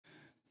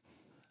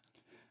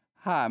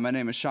Hi, my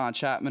name is Sean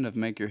Chapman of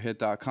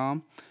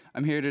MakeYourHit.com.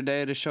 I'm here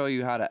today to show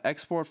you how to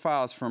export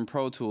files from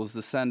Pro Tools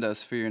to send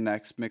us for your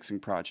next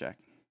mixing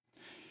project.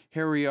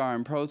 Here we are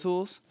in Pro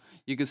Tools.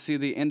 You can see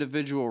the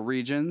individual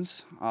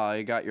regions.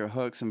 You got your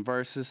hooks and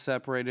verses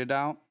separated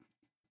out.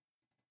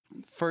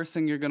 First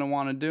thing you're going to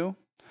want to do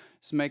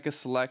is make a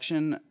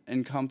selection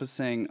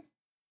encompassing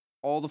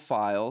all the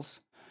files.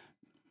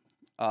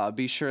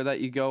 Be sure that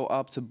you go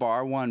up to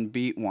bar 1,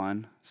 beat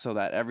 1, so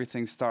that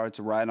everything starts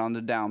right on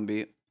the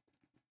downbeat.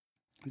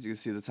 As you can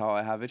see, that's how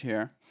I have it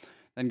here.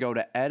 Then go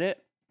to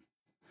Edit,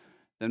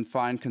 then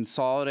find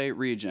Consolidate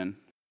Region.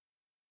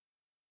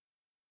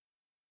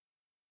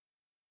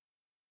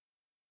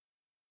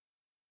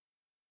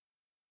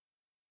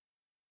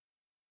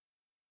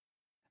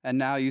 And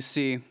now you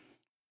see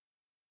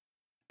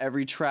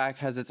every track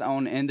has its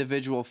own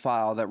individual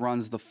file that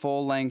runs the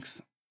full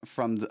length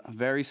from the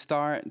very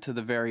start to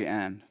the very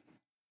end.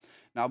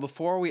 Now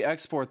before we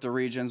export the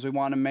regions, we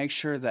want to make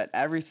sure that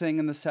everything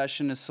in the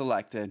session is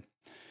selected.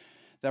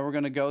 Then we're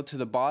going to go to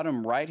the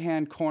bottom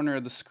right-hand corner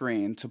of the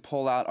screen to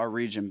pull out our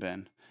region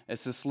bin.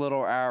 It's this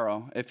little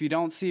arrow. If you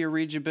don't see a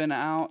region bin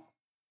out,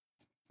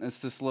 it's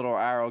this little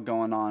arrow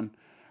going on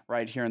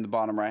right here in the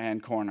bottom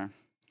right-hand corner.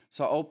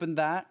 So open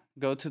that,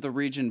 go to the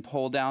region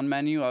pull-down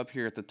menu up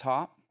here at the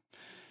top,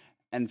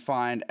 and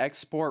find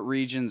Export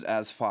Regions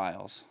as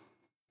Files.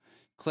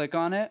 Click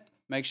on it.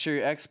 Make sure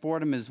you export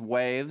them as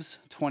waves,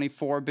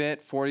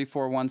 24-bit,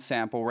 44.1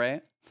 sample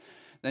rate.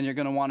 Then you're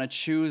going to want to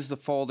choose the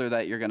folder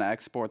that you're going to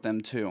export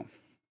them to.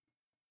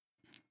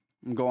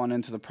 I'm going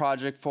into the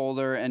project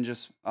folder and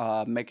just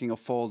making a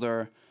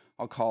folder.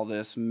 I'll call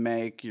this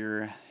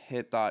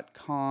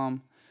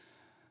MakeYourHit.com,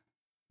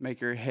 Make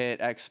Your Hit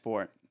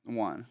Export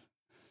 1,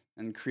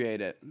 and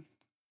create it.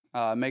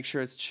 Make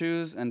sure it's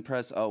choose and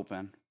press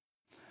open.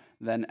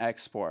 Then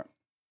export.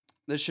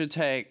 This should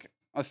take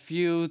a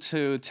few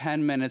to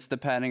 10 minutes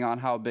depending on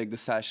how big the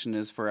session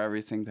is for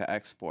everything to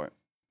export.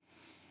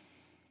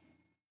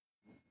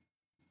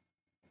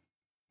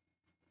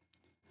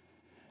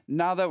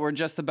 Now that we're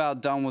just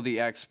about done with the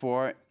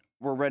export,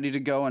 we're ready to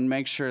go and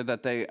make sure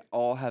that they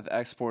all have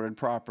exported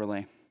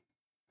properly.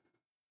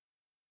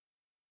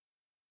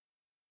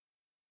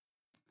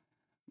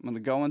 I'm going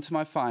to go into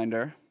my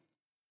Finder,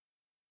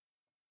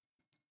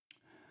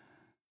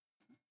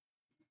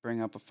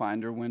 bring up a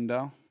Finder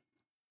window.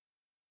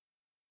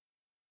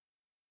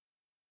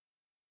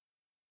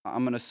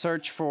 I'm going to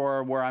search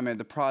for where I made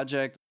the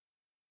project.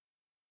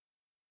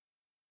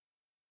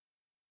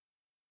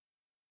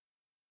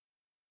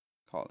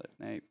 Call it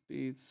Nate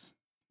Beats.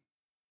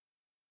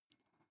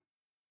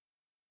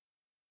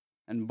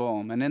 And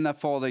boom. And in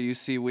that folder, you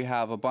see we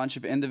have a bunch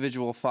of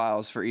individual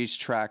files for each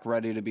track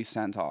ready to be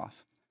sent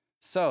off.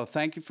 So,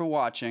 thank you for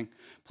watching.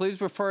 Please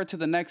refer to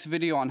the next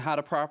video on how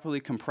to properly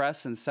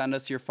compress and send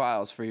us your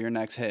files for your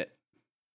next hit.